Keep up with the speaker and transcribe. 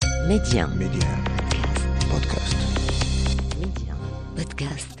média بودكاست. média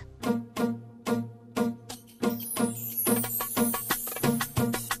podcast.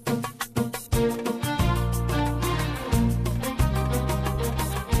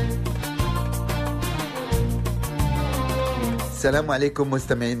 السلام عليكم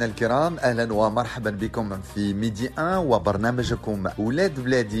مستمعينا الكرام، اهلا ومرحبا بكم في ميدي 1 وبرنامجكم ولاد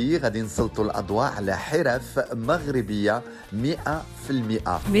بلادي. غادي نسلطوا الاضواء على حرف مغربيه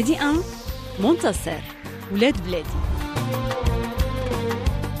 100%. ميدي 1 منتصر ولاد بلادي.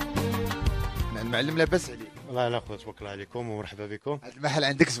 المعلم لاباس عليك؟ الله لا خويا تبارك الله عليكم ومرحبا بكم. هذا المحل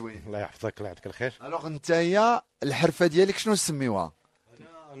عندك زوين. الله يحفظك الله يعطيك الخير. الوغ نتايا الحرفه ديالك شنو سميوها؟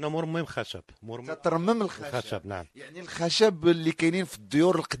 انا مرمم خشب. تترمم الخشب. نعم. يعني الخشب اللي كاينين في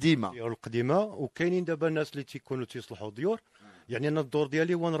الديور القديمه. الديور القديمه وكاينين دابا الناس اللي تيكونوا تيصلحوا ديور. يعني انا الدور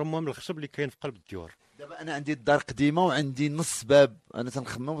ديالي هو نرمم الخشب اللي كاين في قلب الديور. دابا انا عندي الدار قديمه وعندي نص باب، انا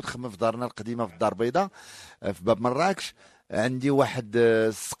تنخمم في دارنا القديمه في الدار البيضاء في باب مراكش. عندي واحد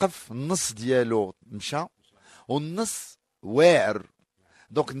السقف النص ديالو مشى والنص واعر.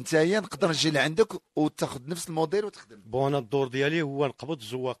 دونك نتايا نقدر نجي لعندك وتاخذ نفس الموديل وتخدم. انا الدور ديالي هو نقبض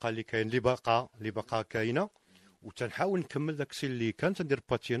الزواقه اللي كاين اللي باقا كاينه، وتنحاول نكمل داكشي اللي كان تندير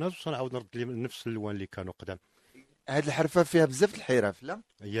باتيناج وتنعاود نرد لهم نفس الالوان اللي كانوا قدام. هاد الحرفه فيها بزاف الحرف لا؟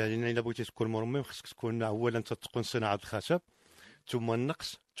 يعني الا بغيتي تكون مرمم خصك تكون اولا تتقن صناعه الخشب، ثم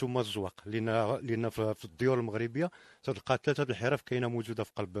النقص، ثم الزواق. لان في الديور المغربيه تلقى ثلاثه الحرف كاينه موجوده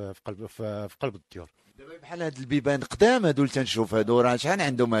في قلب الديور. دابا بحال هاد البيبان قدام هادو اللي تنشوف هادو راه شحال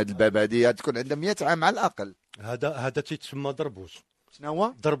عندهم هاد الباب هادي تكون عندها 100 عام على الاقل. هذا تيتسمى دربوز. شنو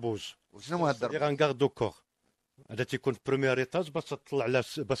هو؟ دربوز. وشنو هو هاد الدرب؟ دير ان كاردو كور. هذا تيكون في بروميير ايطاج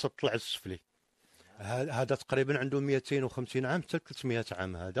باش تطلع السفلي. هذا تقريبا عنده 250 عام حتى 300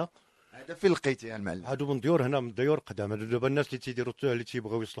 عام. هذا فين لقيتي يا المعلم؟ هادو من ديور هنا، من ديور قدام. هادو دابا الناس اللي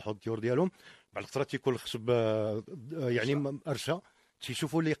تيبغيو يصلحوا الديور ديالهم بعض الخطرات تيكون الخشب يعني ارشا،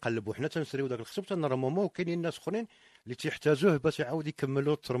 تيشوفوا اللي يقلبوا. حنا تنشريو داك الخشب تنرمموه، وكاينين الناس اخرين اللي تيحتاجوه باش يعاود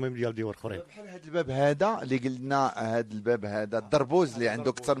يكملوا الترميم ديال ديور اخرين. بحال هذا الباب هذا اللي قلنا، هذا الباب هذا الدربوز اللي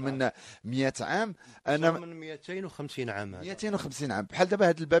عنده اكثر من 100 عام. انا من 250 عام. 250 عام. بحال دابا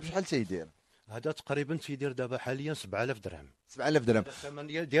هذا الباب شحال تيدير؟ هذا تقريبا تيدير دابا حاليا 7000 درهم. 7000 درهم. الثمن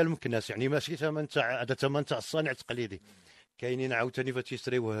ديال المكناس، يعني ماشي ثمن تاع هذا، ثمن تاع الصانع التقليدي. كاينين عاوتاني فاش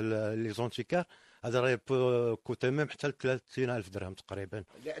تيشريوه لي زونتيكار، هذا راه كوتا ميم حتى ل 30000 درهم تقريبا.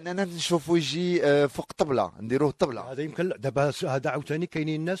 لاننا نشوفوا يجي فوق طبله، نديروه الطبله. هذا يمكن دابا هذا عاوتاني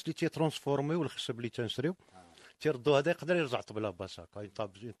كاينين الناس اللي تيترانسفورميو الخشب اللي تنشريو تيردوا هذا يقدر يرجع طبله باس هكا،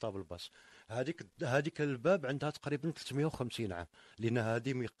 ينطاب الباس. هذيك الباب عندها تقريبا 350 عام، لان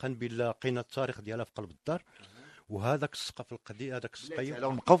هذه ميقن بلا لقينا التاريخ ديالها في قلب الدار. وهذاك السقف القديم، هذاك السقيم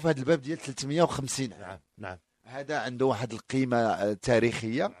لو نبقاو في هذا الباب ديال 350 عام. نعم. هذا عنده واحد القيمه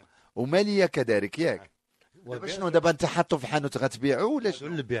تاريخيه وماليه كذلك ياك. دابا شنو دابا انت حاطه في حانوت غتبيعو ولا شنو؟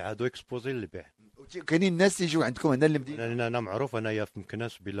 للبيع، هادو اكسبوزي للبيع. كاينين الناس يجيو عندكم هنا للمدينه؟ انا معروف انايا في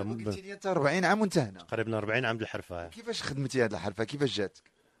مكناس بلا قلتي لي انت 40 عام وانت هنا. تقريبا 40 عام د الحرفه. كيفاش خدمتي هذه الحرفه؟ كيفاش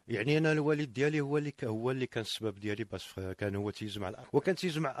جاتك؟ يعني انا الوالد ديالي هو اللي كان السبب ديالي، باش كان هو تيجمع وكان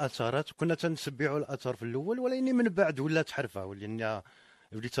تيجمع اثارات، وكنا تنسبيعوا الاثار في الاول، ولكن من بعد ولات حرفه،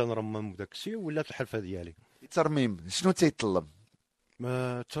 وليت نرمم داك الشيء ولات الحرفه ديالي. الترميم شنو تيطلب؟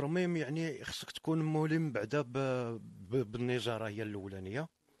 الترميم يعني خصك تكون مولم بعدا بالنجاره هي الاولانيه.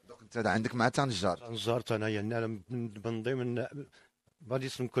 دونك انت عندك مع تنجار؟ نجارت انايا، انا من ضمن ما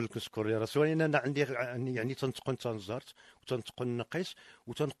غاديش نقول لك نشكر يا راسي، ولكن انا عندي يعني تنتقن تنجارت وتنتقن نقيس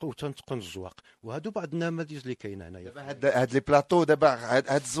وتنتقن الزواق، وهادو بعض النماذج اللي كاينه هنايا. دابا هاد لي بلاطو دابا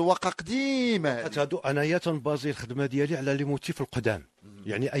هاد الزواقه قديمه هادو انايا تنبازي الخدمه ديالي على لي موتيف القدام.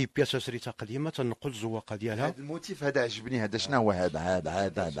 يعني اي بياسه شريتها قديمه تنقل الزواقه ديالها. هذا الموتيف هذا عجبني. هذا شنو هو؟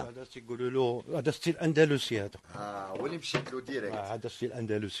 هذا تيقولوا له هذا ستيل اندلسي. هذا هو اللي مشيت له ديريكت. هذا ستيل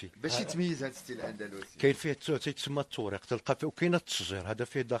اندلسي. باش يتميز هذا ستيل اندلسي كاين فيه تيتسمى التوريق، تلقى فيه وكاين التشجير. هذا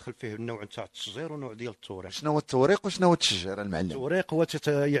فيه داخل فيه النوع تاع التشجير ونوع ديال التوريق. شنو هو التوريق وشنو هو التشجير المعلم؟ التوريق هو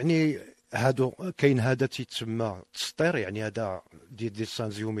يعني هادو كاين هذا تيتسمى تسطير، يعني هذا دي سان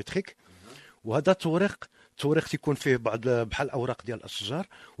جيومتريك. وهذا التوريق تيكون فيه بعض بحال الاوراق ديال الاشجار،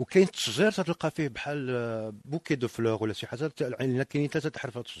 وكاين التشجير تلقى فيه بحال بوكي دو فلور ولا شي حاجه. يعني كاينين ثلاثه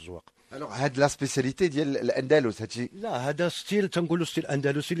حرفات في الزواق. الوغ هاد لا سبيسياليتي ديال الاندلس هادشي؟ لا، هذا ستيل تنقولوا ستيل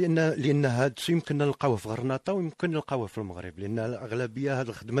اندلسي، لان هذا الشيء يمكن نلقاوه في غرناطه ويمكن نلقاوه في المغرب، لان الاغلبيه هذه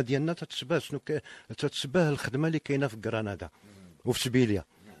الخدمه ديالنا تتشبه الخدمه اللي كاينه في غرناطه وفي اشبيليه.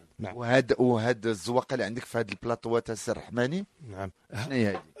 نعم. وهاد الزواقه اللي عندك في هاد البلاطوات السي الرحماني؟ نعم. شنو هي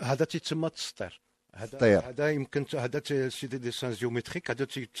هادي؟ هذا تيتسمى التسطير. هذا يمكن هذا سيدي دي سان جيومتريك. هذا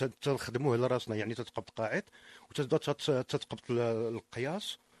تنخدموه لراسنا، يعني تتقبض قاعد وتبدا تتقبض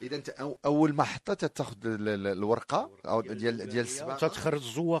القياس اذا انت اول محطه تاخذ الورقه او ديال السباق، تتخرج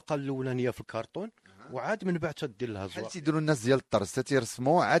الزواقه الاولانيه في الكرتون، وعاد من بعد تدير لها بحال الزواقه. تيديروا الناس ديال الطرز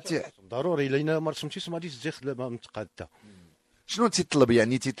تيرسموا عاد ضروري، لان ما رسمتيش ما غاديش تجي خدمه متقاده. شنو تيطلب؟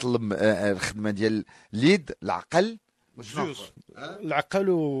 يعني تيطلب الخدمه ديال اليد، العقل، جوج، العقل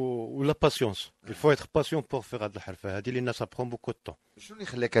ولا باسيونس. الفو ايتر باسيون بور فيغ هاد الحرفه هادي، لان سا برون بوكو دو. شنو اللي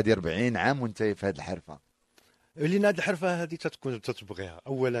خلاك هادي 40 عام وانت في هذه الحرفه؟ لان هاد الحرفه هادي تتكون تتبغيها،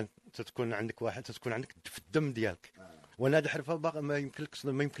 اولا تتكون عندك تتكون عندك في الدم ديالك. وانا هاد الحرفه باغي ما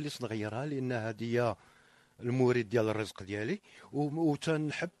يمكنليش نغيرها، لان هادي هي المورد ديال الرزق ديالي،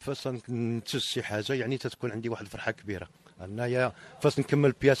 وتنحب فاش ننتج شي حاجه يعني تتكون عندي واحد الفرحه كبيره. انايا فاش نكمل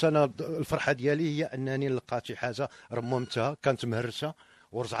البياسه انا الفرحه ديالي هي انني لقيت شي حاجه رممتها كانت مهرسه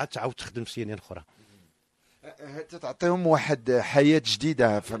ورجعت تعاود تخدم سنين اخرى. تعطيهم واحد حياه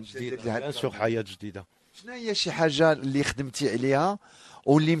جديده، فهمت؟ بيان سور حياه جديده. شنو هي شي حاجه اللي خدمتي عليها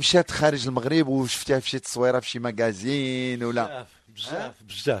واللي مشات خارج المغرب وشفتيها في شي تصويره في شي ماغازين ولا؟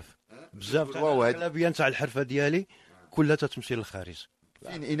 بزاف الاغلبيه نتاع الحرفه ديالي كلها تتمشي للخارج.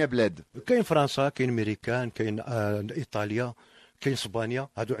 فين اين بلاد؟ كاين فرنسا، كاين امريكان، كاين ايطاليا، كاين اسبانيا.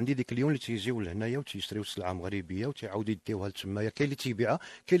 هادو عندي ديك اليوم اللي تيجيو لهنايا وتيشريو سلعه مغربيه وتيعاودوا يديوها لتمايا. كاين اللي تيبيعها،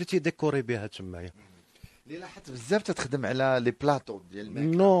 كاين اللي تيديكوري بها تمايا. اللي لاحظت بزاف تتخدم على لي بلاطو ديال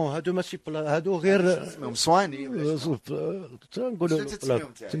الماكله. نو هادو ماشي هادو غير صواني.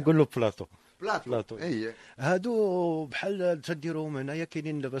 تنقولوا بلاطو. بلاطو اي هادو بحال تديروهم هنايا.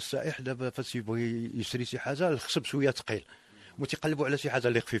 كاينين دابا السائح دابا فاش يبغي يشري شي حاجه الخشب شويه ثقيل وتيقلبوا على شي حاجه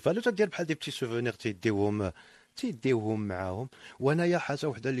اللي خفيفه، هادو تدير بحال دي بتي سوفونير تيديوهم معاهم. وانايا حاجه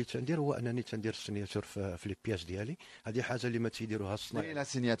وحده اللي تندير هو انني تندير السيناتور في لي بياس ديالي. هذه حاجه اللي ما تيديروها الصناعيه. لا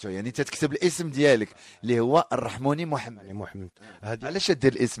سيناتور يعني تكتب الاسم ديالك اللي هو الرحموني محمد. علاش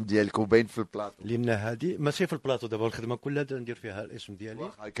دير الاسم ديالك وباين في البلاطو؟ لان هذه ماشي في البلاطو، دابا الخدمه كلها ندير فيها الاسم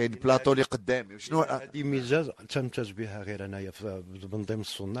ديالي. كاين البلاطو اللي قدامي وشنو هذه ميزه تمتاز بها غير انايا من ضمن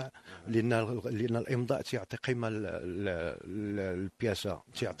الصناع، لان الامضاء تيعطي قيمه البياسه،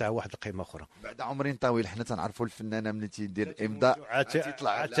 تيعطيها واحد القيمه اخرى. بعد عمر طويل حنا تنعرفوا الفنانه ملي تيدير الامضاء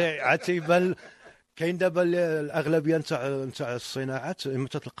تيطلع عتيبان. كاين دابا الاغلبيه نتاع الصناعات ما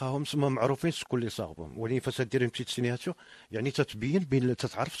تلقاهم ما معروفين شكون اللي صاغبهم، ولكن فاش دير بتيت سيناتور يعني تتبين بين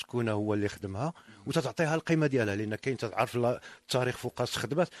تتعرف شكون هو اللي خدمها وتتعطيها القيمه ديالها، لان كاين تتعرف التاريخ فوقاش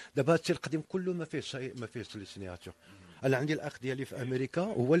خدمات. دابا التي القديم كله ما فيهش لي سيناتور. انا عندي الاخ ديالي في امريكا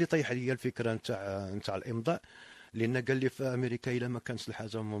هو اللي طيح لي الفكره نتاع الامضاء، لان قال لي في امريكا الا ما كانت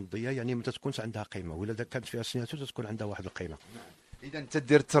الحاجه ممضيه يعني ما تكونش عندها قيمه، ولا اذا كانت فيها سيناتور تكون عندها واحد القيمه. اذا انت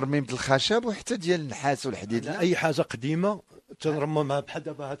دير الترميم ديال الخشب وحتى ديال النحاس والحديد. اي حاجه قديمه تنرممها بحال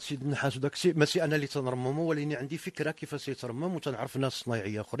دابا هذا السيد النحاس وداك الشيء ماشي انا اللي تنرممه، ولكن عندي فكره كيفاش يترمم وتنعرف ناس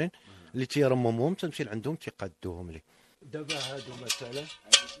صنايعيه اخرين اللي تيرمموهم تنمشي لعندهم تيقادوهم لي. دابا هادو مثلا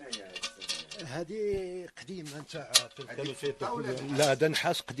هذه قديمه نتاع لا هذا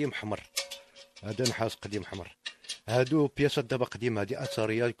نحاس قديم حمر. هذا نحاس قديم حمر. هادو بياسات دابا قديمه هذه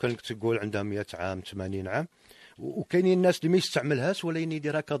اثريه كانك تقول عندها 100 عام 80 عام. وكاينين الناس اللي ما يستعملهاش ولكن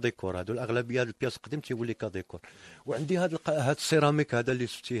يديرها كديكور. هادو الاغلبيه البياس القديم تيولي كديكور. وعندي هذا السيراميك هذا اللي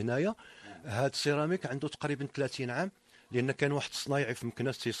شفتيه هنايا. هذا السيراميك عنده تقريبا 30 عام، لان كان واحد الصنايعي في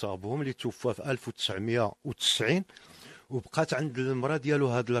مكناس تيصابهم اللي توفى في 1990 وبقات عند المراه ديالو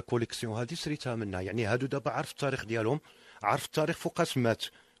هاد لا كوليكسيون هذه شريتها منها. يعني هادو دابا عارف التاريخ ديالهم، عارف التاريخ فوقاش مات،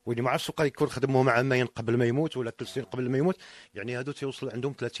 واللي ما عرفش وقع يكون خدمهم عامين قبل ما يموت ولا 3 سنين قبل ما يموت. يعني هادو تيوصل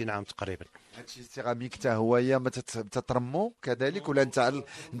عندهم 30 عام تقريبا. هادشي السيراميك حتى هو ما تترمو كذلك ولا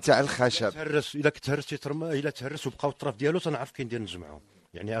نتاع الخشب؟ تهرس الا كتهرس تيترمى، الا تهرس وبقاو الطرف ديالو تنعرف كي ندير نجمعهم.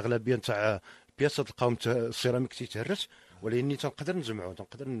 يعني اغلبيه نتاع البياسه تلقاهم السيراميك تيتهرس، ولكن تنقدر نجمعو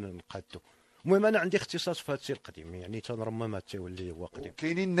تنقدر نقادو. المهم انا عندي اختصاص في هذا الشيء القديم، يعني تنرمم هذا الشيء اللي هو قديم.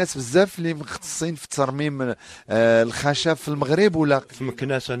 كاينين الناس بزاف اللي مختصين في ترميم الخشب في المغرب ولا في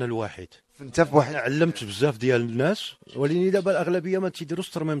مكناس انا الوحيد. انت في واحد علمت بزاف ديال الناس، ولكن دابا الاغلبيه ما تيديروش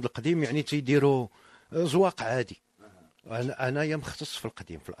الترميم القديم، يعني تيديروا زواق عادي. انا مختص في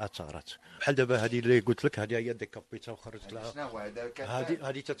القديم في الاثارات. بحال دابا هذه اللي قلت لك هذه هي ديكابيتا وخرجت لها.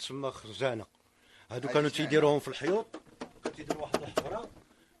 هذه تتسمى خزانه. هادو كانوا تيديروهم في الحيوط، تيديروا واحد الحفره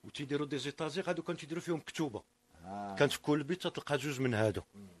وتيديروا دي زيتازيغ. هادو كانوا تيديروا فيهم كتوبه. كانت في كل بيت تلقى جوج من هادو.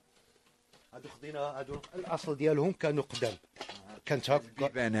 هادو خدينا هادو الاصل ديالهم كانوا قدام. كانت هكا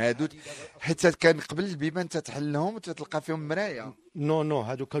البيبان هادو حتى كان قبل البيبان تتحلهم وتتلقى فيهم مرايه. نو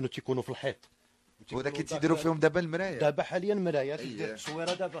هادو كانوا تيكونوا في الحيط، ولكن تيديروا فيهم دابا المرايه. دابا حاليا مرايات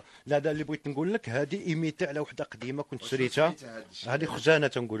التصويره دابا. لا هذا اللي بغيت نقول لك هذه ايميتي على وحده قديمه كنت شريتها. هذه خزانه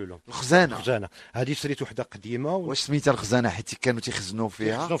تنقولوا لهم. الخزانه هذه شريت وحده قديمه واش سميتها الخزانه؟ حيت كانوا تيخزنوا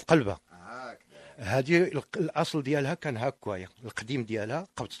فيها في قلبها. هذه الاصل ديالها كان هكايا، القديم ديالها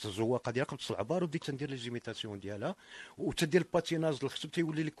قبضه الزواقه ديالها، قبضه العبار، وبديت تندير لي زيميتاسيون ديالها وتدير الباتيناج الخشب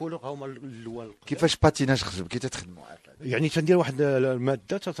تيولي لي كولور. ها هما اللوان. كيفاش باتيناج خشب كي تتخدموا؟ يعني تندير واحد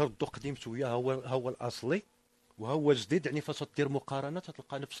الماده تتردو قديم شويه، هو الاصلي وهو الجديد. يعني فاش دير مقارنه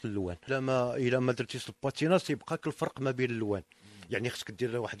تلقى نفس اللوان. الا ما درتيش الباتيناج تيبقى الفرق ما بين اللوان. يعني خصك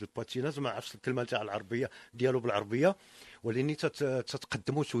دير واحد الباتيناج، ما عرفتش الكلمه تاع العربيه ديالو بالعربيه، ولكن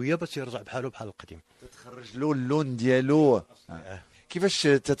تتقدموا شويه باش يرجع بحاله بحال القديم، تخرج له اللون ديالو. كيفاش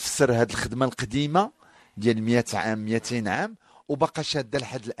تتفسر هذه الخدمه القديمه ديال 100 عام 200 عام وباقا شاده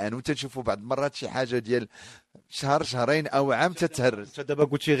لحد الان، وتنشوفوا بعض المرات شي حاجه ديال شهر شهرين او عام تتهرس؟ انت دابا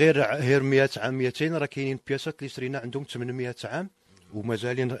قلتي غير 100 عام 200، راه كاينين بياسات اللي شرينا عندهم 800 عام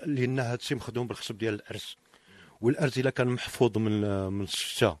ومازالين، لان هذا الشيء مخدوم بالخشب ديال الارز. والارز الا كان محفوظ من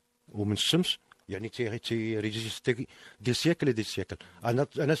الشتاء ومن الشمس يعني تي ريجيستي دي سيكل دي سيكل.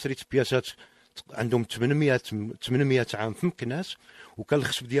 انا شريت بياسات عندهم 800 عام في مكناس، وكان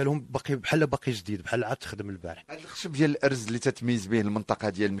الخشب ديالهم باقي جديد، بحال عاد تخدم البارح. هذا الخشب ديال الارز اللي تتميز به المنطقه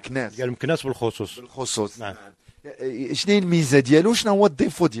ديال مكناس بالخصوص. نعم. شنو هي الميزه ديالو؟ شنو هو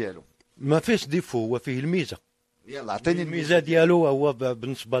الديفو ديالو؟ ما فيش ديفو، هو فيه الميزه. يلا عطيني الميزه ديالو. هو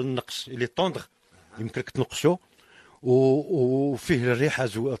بالنسبه للنقص اللي طوندغ يمكنك تنقشو، وفيه الريحه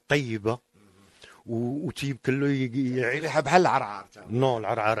طيبه، وتيمكن له ريحه بحال العرعار. نو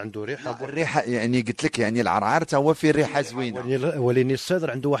العرعار عنده ريحه. الريحه يعني قلت لك، يعني العرعار تا هو فيه ريحه زوينه، ولكن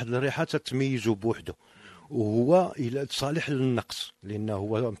الصدر عنده واحد الريحه تتميزه بوحده، وهو صالح للنقص لانه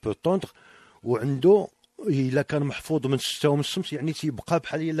هو ان بو طوندغ، وعنده الا كان محفوظ من الشتاء ومن الشمس يعني تيبقى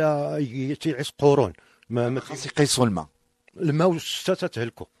بحال الا تيعيش قرون. ما خاص يقيسوا الماء والشتاء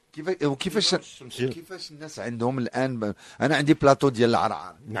تتهلكوا. كيفاش الناس عندهم الان انا عندي بلاطو ديال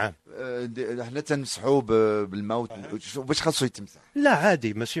العرعار. نعم. حنا تنمسحوه بالماء باش خاصو يتمسح؟ لا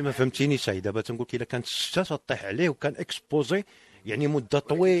عادي، ماشي ما فهمتينيش. دابا تنقول لك الا كانت الشتاء تطيح عليه وكان اكسبوزي يعني مده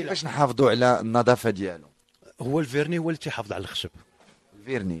طويله. كيفاش نحافظوا على النظافه ديالو؟ هو الفيرني هو اللي تيحافظ على الخشب.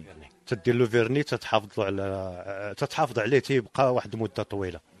 الفيرني تدير له فيرني تتحافظ عليه تيبقى واحد المده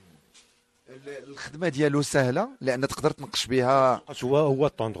طويله. الخدمه ديالو سهله لان تقدر تنقش بها. هو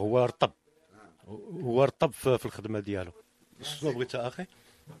طوندغ، هو رطب في الخدمه ديالو. شنو بغيت اخي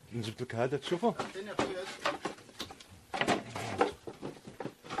نجبد لك هذا تشوفه؟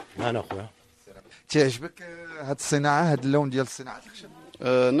 انا خويا تعجبك هاد الصناعه، هاد اللون ديال صناعه الخشب؟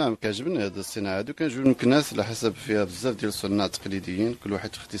 نعم كيعجبني هذه الصناعه هذه. كنجيو المكناس على حسب فيها بزاف ديال الصناع التقليديين كل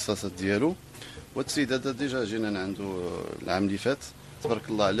واحد في الاختصاصات ديالو. وهاد السيد هذا ديجا جينا عنده العام اللي فات، تبارك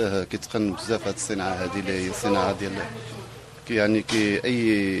الله عليه كيتقن بزاف هاد الصناعه هذه اللي هي الصناعه ديال يعني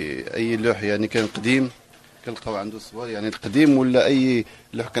اي لوح يعني كان قديم كنلقاو عنده صور يعني القديم، ولا اي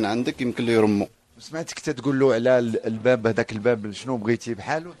لوح كان عندك يمكن له يرمو. سمعتك تقول له على الباب، هذاك الباب شنو بغيتي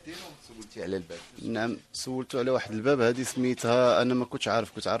بحالو ديرو؟ سولتي على الباب؟ نعم سولته على واحد الباب، هذه سميتها انا ما كنتش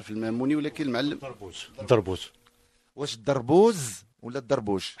عارف، كنت عارف الماموني ولكن المعلم الدربوز. واش الدربوز ولا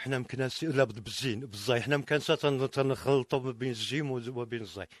الدربوش؟ حنا مكناس لا بالزاي، حنا مكنسه تنخلطوا بين الجيم وبين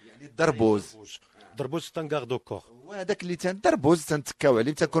الزاي. يعني الدربوز تنكاردو كور، وهذاك اللي الدربوز تنتكاو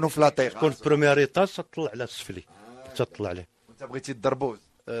عليه، تكونوا في لاطيغ، تكون في بروميير ايطاج تطلع على السفلي تطلع عليه. انت بغيتي الدربوز؟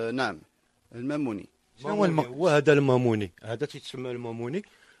 نعم الماموني. شنو هو هذا الماموني، هذا تيتسمى الماموني،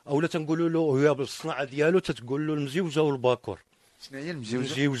 اولا تنقولوا له هي بالصناعه ديالو تتقول له المزيوزه والباكور. شنو هي المزيوزه؟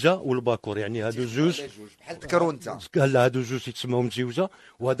 المزيوزه والباكور يعني هادو جوج بحال تكرو انت. لا هادو جوج تيتسموا مزيوزه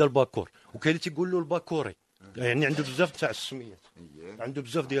وهذا الباكور، وكاين اللي تيقول له الباكوري، يعني عنده بزاف تاع السميات، عنده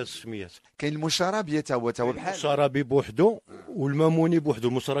بزاف ديال السميات. كاين المشاربي تا هو بحال المشاربي بوحدو والماموني بوحدو.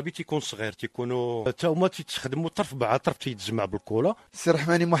 المشاربي تيكون صغير، تيكونوا تا هما تيتخدموا طرف مع طرف تيتجمع بالكولا. سي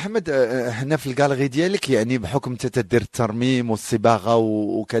رحماني محمد، هنا في الكالغي ديالك يعني بحكم انت تدير الترميم والصباغه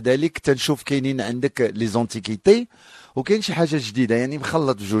وكذلك تنشوف كاينين عندك لي زونتيكيتي وكاين شي حاجه جديده، يعني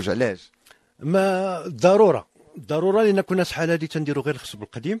مخلط بجوج. علاش؟ ما ضروره لان كنا شحال هادي تنديروا غير الخشب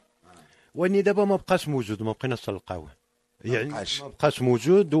القديم، واني دابا ما بقاش موجود، ما بقيناش تلقاوه، يعني ما بقاش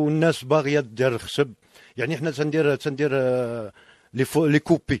موجود والناس باغيه دير الخشب. يعني حنا تندير لي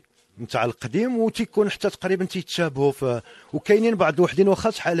كوبي نتاع القديم وتيكون حتى تقريبا تيتشابهوا وكاينين بعض وحدين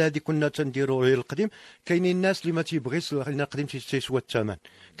واخا شحال هذه كنا تنديروا القديم. كاينين الناس اللي ما تيبغيش لان القديم تيسوى الثمن،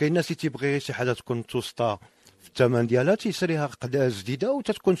 كاين الناس اللي تيبغي شي حاجه تكون توسطى في الثمن ديالها تيشريها جديده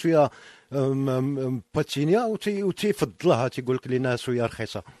وتتكون شويه باتينيا وتيفضلها، تيقول لك لنا شويه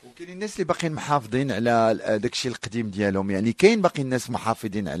رخيصه. وكاين الناس اللي باقيين محافظين على داكشي القديم ديالهم، يعني كاين باقي الناس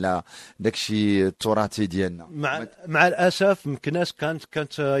محافظين على داكشي التراثي ديالنا. مع الاسف مكناس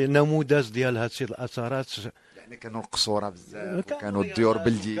كانت نموذج ديال هادشي الاثارات، يعني كانوا القصوره بزاف وكانوا الديور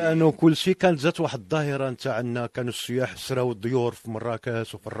بلدي، كانوا كل شيء. كانت جات واحد الظاهره نتاعنا، كانوا السياح شراو الديور في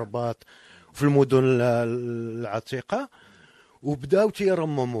مراكش وفي الرباط في المدن العتيقه، وبداو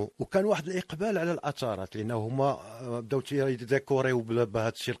تيرمموا، وكان واحد الاقبال على الاثارات لانه هما بداو تيديكوريو بهذا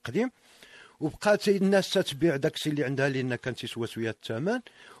الشيء القديم، وبقات الناس تتبيع داك الشيء اللي عندها لان كان تيسوى شويه الثمن،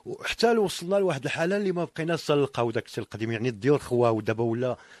 وحتى وصلنا لواحد الحاله اللي ما بقيناش نلقاو داك الشيء القديم. يعني الديور خواو دابا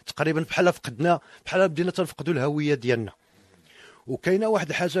ولا تقريبا بحال بدينا تنفقدوا الهويه ديالنا. وكاينه واحد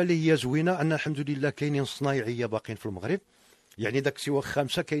الحاجه اللي هي زوينه، ان الحمد لله كاينين صنايعيه باقيين في المغرب، يعني داك الشيء واخا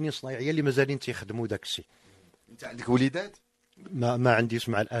مشى كاينين صنايعيه اللي مازالين تيخدموا داك الشيء. انت عندك وليدات؟ ما عنديش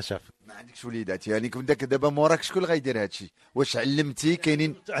مع الاسف. ما عندكش وليدات، يعني كنت دابا موراك شكون اللي غيدير هذا الشيء؟ واش علمتي؟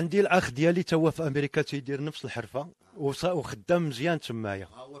 كاينين عندي الاخ ديالي توا في امريكا تيدير نفس الحرفه وخدام مزيان تمايا.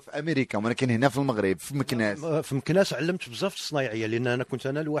 هو في امريكا، ولكن هنا في المغرب في مكناس. في مكناس علمت بزاف الصنايعيه، لان انا كنت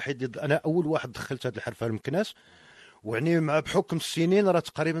الوحيد، انا اول واحد دخلت هذه الحرفه لمكناس. ويعني مع بحكم السنين راه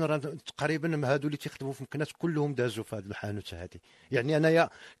تقريبا هادو اللي تيخدموا في مكناس كلهم دازوا في هذه الحانوت هذه. يعني انايا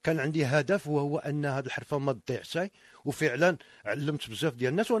كان عندي هدف، وهو ان هذه الحرفه ما تضيعش، وفعلا علمت بزاف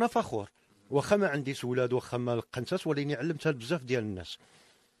ديال الناس وانا فخور، واخا ما عنديش ولاد واخا ما لقنتش، ولكن علمتها بزاف ديال الناس.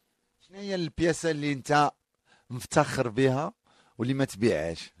 شنو هي البياسه اللي انت مفتخر بها واللي ما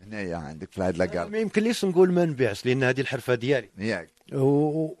تبيعهاش هنايا عندك في هاد لاكار؟ ما يمكنليش نقول ما نبيعش، لان هذه الحرفه ديالي ياك.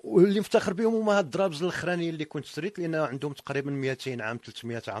 واللي مفتخر بهم هما هاد الدرابز الاخرانيين اللي كنت شريت، لان عندهم تقريبا 200 عام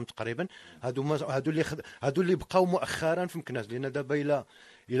 300 عام تقريبا. هادو اللي بقاو مؤخرا في مكناس، لان دابا الا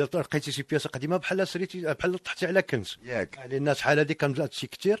لقيتي شي بياسه قديمه بحال طحتي على كنز، ياك. لان شحال هذه كان هادشي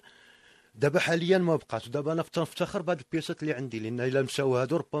كثير. دابا حاليا ما بقاش، دابا انا تنفتخر بهاد البياسات اللي عندي، لان الا مشاو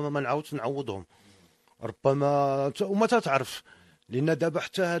هادو ربما ما نعاودش نعوضهم، ربما وما تتعرف، لان دابا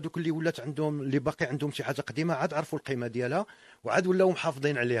حتى هذوك اللي ولات عندهم اللي باقي عندهم شي حاجه قديمه عاد عرفوا القيمه ديالها، وعاد ولاو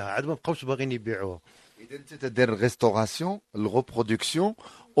محافظين عليها، عاد ما بقاوش باغيين يبيعوها. اذا انت تدير ريستوراسيون، الغوبرودكسيون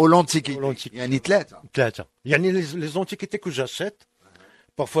او لونتيكيتي، يعني ثلاثه. يعني لي زونتيكيتي كو جاشيت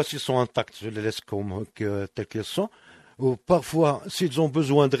parfois s'ils sont intacts je les laisse comme tels qu'ils sont, ou parfois s'ils ont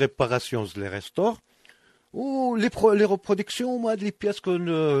besoin de réparation je les restaure. ولي ريبرودكسيون هاد لي بياس كون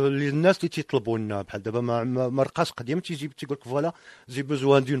لي الناس اللي تيطلبوا لنا، بحال دابا ما رقاش قديم تيجي تيقول لك فوالا جي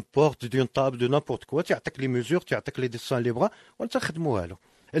بوزوان دون بورت دون طابل دو نابورت كوا، تيعطيك لي ميزور، تيعطيك لي ديسان اللي بغا وانت خدموها له.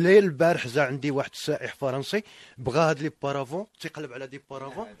 اللي هي البارح جا عندي واحد السائح فرنسي بغى هاد لي بارافون، تيقلب على دي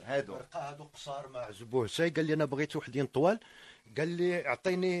بارافون هادو لقى هادو قصار ما عجبوهش، قال لي انا بغيت وحدين طوال، قال لي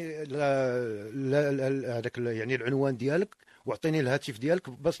اعطيني هذاك يعني العنوان ديالك واعطيني الهاتف ديالك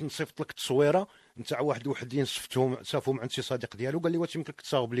باش نصيفط لك التصويره نتاع وحدين شافهم عند شي صديق ديالو، قال لي واش يمكنك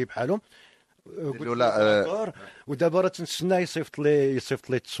تصاوب لي بحالهم؟ قلت له ودابا راه تنسناه يصيفط لي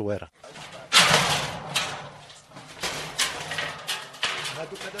التصويره.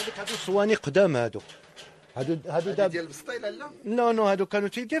 هادو كذلك هادو صواني قدام، هادو دابا ديال البسطيله. لا هادو كانوا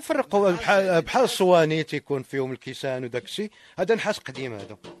تيفرقوا بحال الصواني تيكون فيهم الكيسان وداك الشيء. هذا نحاس قديم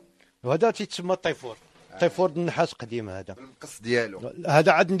هذا، وهذا تيتسمى طيفور النحاس قديم هذا المقص ديالو.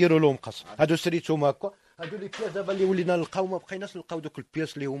 هذا عاد نديروا له مقص. هادو سريتهم هكا، هادو لي بياس دابا اللي ولينا نلقاو ما بقيناش نلقاو دوك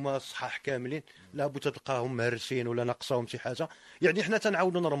البياس اللي هما صحاح كاملين، لابد تلقاهم مهرسين ولا ناقصاهم شي حاجه. يعني حنا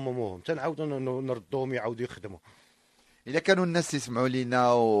تنعاودوا نرمموهم، تنعاودوا نردوهم يعاودوا يخدموا. اذا كانوا الناس يسمعوا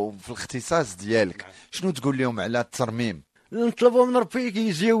لينا وفي الاختصاص ديالك، شنو تقول لهم على الترميم؟ نطلبوا من ربي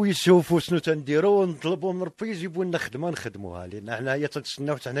يجيو يشوفوا شنو تنديروا، ونطلبوا من ربي يجيبوا لنا خدمه نخدموها، لان حنايا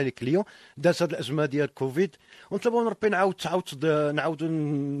تنتسناو حتى حنا لي كليون دازت هذه الازمه ديال كوفيد، ونطلبوا من ربي نعاودوا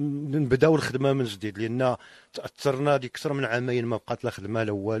نبداو الخدمه من جديد، لان تاثرنا ديك اكثر من عامين ما بقات لا خدمه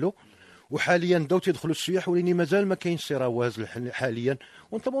لا والو. وحاليا بداو تيدخلوا السياح، ولكن مازال ما كاينش شي رواز حاليا،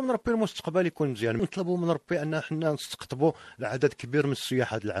 ونطلبوا من ربي المستقبل يكون مزيان، نطلبوا من ربي ان حنا نستقطبوا عدد كبير من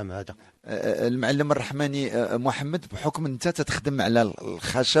السياح هذا العام هذا. المعلم الرحماني محمد، بحكم انت تخدم على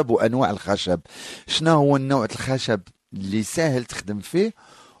الخشب وانواع الخشب، شنو هو النوع الخشب اللي سهل تخدم فيه،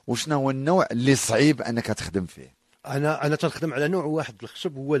 وشنو هو النوع اللي صعيب انك تخدم فيه؟ انا تنخدم على نوع واحد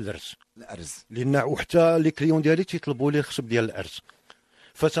الخشب هو الارز، لان وحتى لي كليون ديالي تيطلبوا لي الخشب ديال الارز،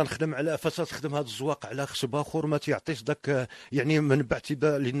 فتنخدم هذا الزواق على خشب اخر ما تيعطيش داك يعني من بعد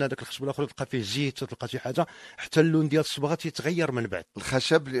لان داك الخشب الاخر تلقى فيه زيت، تلقى شي حاجه حتى اللون ديال الصبغه تيتغير من بعد.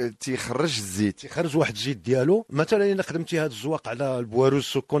 الخشب تيخرج الزيت، تيخرج واحد الزيت ديالو. مثلا الا خدمتي هذا الزواق على البواروز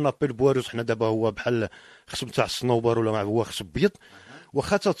سكون ابي البواروز، حنا دابا هو بحال خشب تاع الصنوبر ولا هو خشب بيض،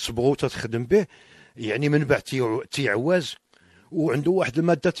 واخا تتصبغو تتخدم به يعني من بعد تيعواز، وعنده واحد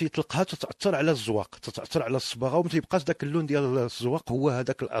الماده تيطلقها تتاثر على الزواق، تتاثر على الصباغه، وما تيبقاش داك اللون ديال الزواق هو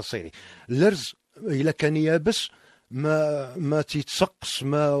هذاك الاصيلي. الارز الا كان يابس ما تيتسقس،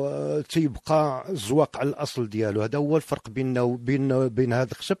 ما تيبقى الزواق على الاصل ديالو. هذا هو الفرق بيننا وبين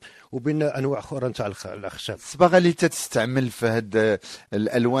هذا الخشب وبين انواع اخرى نتاع الخشب. الصباغه اللي تستعمل في هاد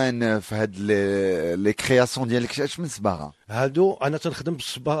الالوان في هاد لي كرياسيون ديالك اش من صباغه؟ هادو انا تنخدم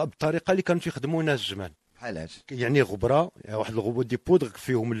بالصباغه بالطريقه اللي كانوا تيخدموا الناس زمان. بحالاش؟ يعني غبره، واحد الغبو دي بودغ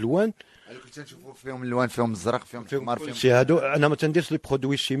فيهم اللوان. كنت تنشوفوا فيهم اللوان، فيهم الزرق، فيهم الاحمر، فيهم شي هادو. انا ما تنديرش لي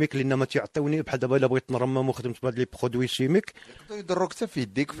برودوي شيميك لان ما تيعطيوني. بحال دابا الا بغيت نرمم وخدمت بهاد لي برودوي شيميك يقدروا يضروك حتى في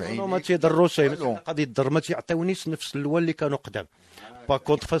يديك في عينيك. ما تيضروش، قضيه الضر ما تيعطيونيش نفس اللوان اللي كانوا قدام. با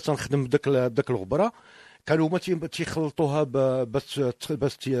كونت فاش تنخدم بداك الغبره كانوا هما تيخلطوها باش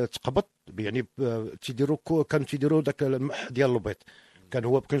تقبط. يعني كانوا تيديروا داك المح ديال البيض، كان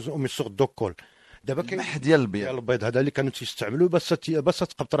هو من سوق دوكول. دابا كاين المح ديال البيض هذا اللي كانوا تيستعملوا باش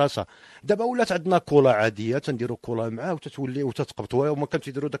تقبط راسها. دابا ولات عندنا كولا عاديه تنديروا كولا معاه وتتولي وتتقبطوها. وما كانوا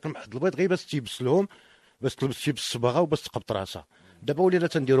تيديروا داك المح البيض غير باش تيبسلهم، باش تلبس بالصباغه وباش تقبط راسها. دابا ولينا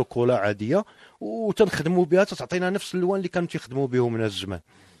تنديروا كولا عاديه وتنخدموا بها تعطينا نفس اللوان اللي كانوا تيخدموا بهم الناس زمان.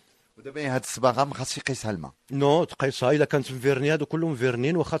 ودابا هاد الصباغه ما خاصش يقيسها الماء. نو تقيسها الا كانت مفيرني. هادو كلهم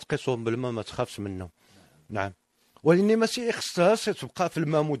مفيرنين، واخا تقيسهم بالماء ما تخافش منهم. نعم، ولكن ماشي خصهاش تبقى في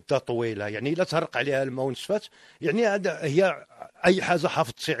الماء مده طويله. يعني الا تهرق عليها الماء ونشفات، يعني هي اي حاجه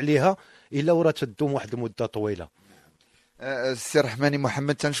حافظتي عليها الا وراه تدوم واحد المده طويله. السي رحماني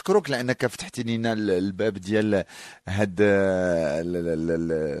محمد، تنشكرك لانك فتحتي لنا الباب ديال هاد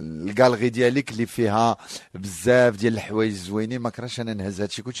الكالغي ديالك اللي فيها بزاف ديال الحوايج زوينين. ما كرهتش انا نهز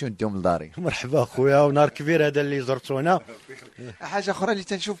هادشي كلشي ونديهم لداري. مرحبا خويا، ونهار كبير هذا اللي زرتونا. حاجه اخرى اللي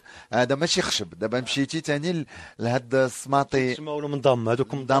تنشوف هذا ماشي خشب. دابا مشيتي ثاني لهاد السماطي تسموا منظم.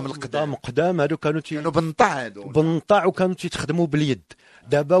 هذوك منظم القدام هذوك كانوا بنطع. هادو بنطع وكانوا تيتخدموا باليد.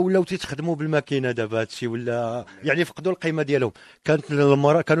 دابا ولاو تيتخدموا بالماكينه. دابا هادشي ولا يعني فقدوا القيمه ديالهم. كانت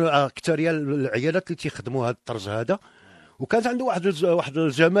المراه كانوا اكثريه العيالات اللي تيخدموا هذا الطرز هذا، وكانت عنده واحد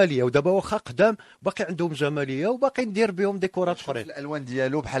الجماليه. ودابا واخا قدام باقي عندهم جماليه وباقي ندير بهم ديكورات اخرين. الالوان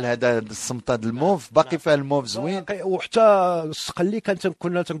ديالو بحال هذا الصمطه د الموف باقي فيها الموف زوين. وحتى السقلي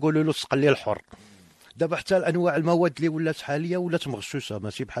كنا تنقولوا له السقلي الحر. دابا حتى الانواع المواد اللي ولات حاليه ولات مغشوشه،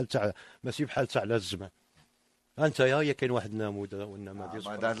 ماشي بحال تاع على الزمان. انت هي كاين واحد النماذج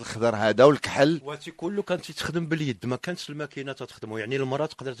هذا الخضر هذا والكحل وهادشي كله كان تيتخدم باليد. ما كانتش الماكينه تخدمه. يعني المراه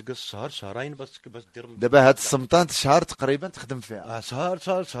تقدر تجلس شهر شهرين باش دير. دابا هاد الصمطان شهر تقريبا تخدم فيها. شهر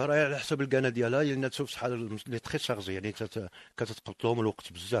على حسب الكانه ديالها. لان تشوف شحال لي تخي شارجي، يعني كتتقبط لهم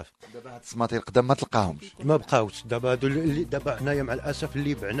الوقت بزاف. دابا هاد السماطي القدام ما تلقاهمش، ما بقاوش. دابا هادو اللي دابا حنايا مع الاسف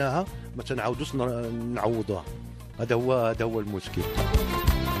اللي بعناها ما تنعاودوش نعوضوها. هذا هو المشكل.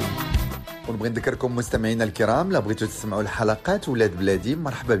 ونبغي نذكركم مستمعينا الكرام، لا بغيتوا تسمعوا الحلقات ولاد بلادي،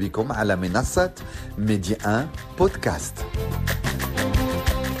 مرحبا بكم على منصة ميدي 1 بودكاست.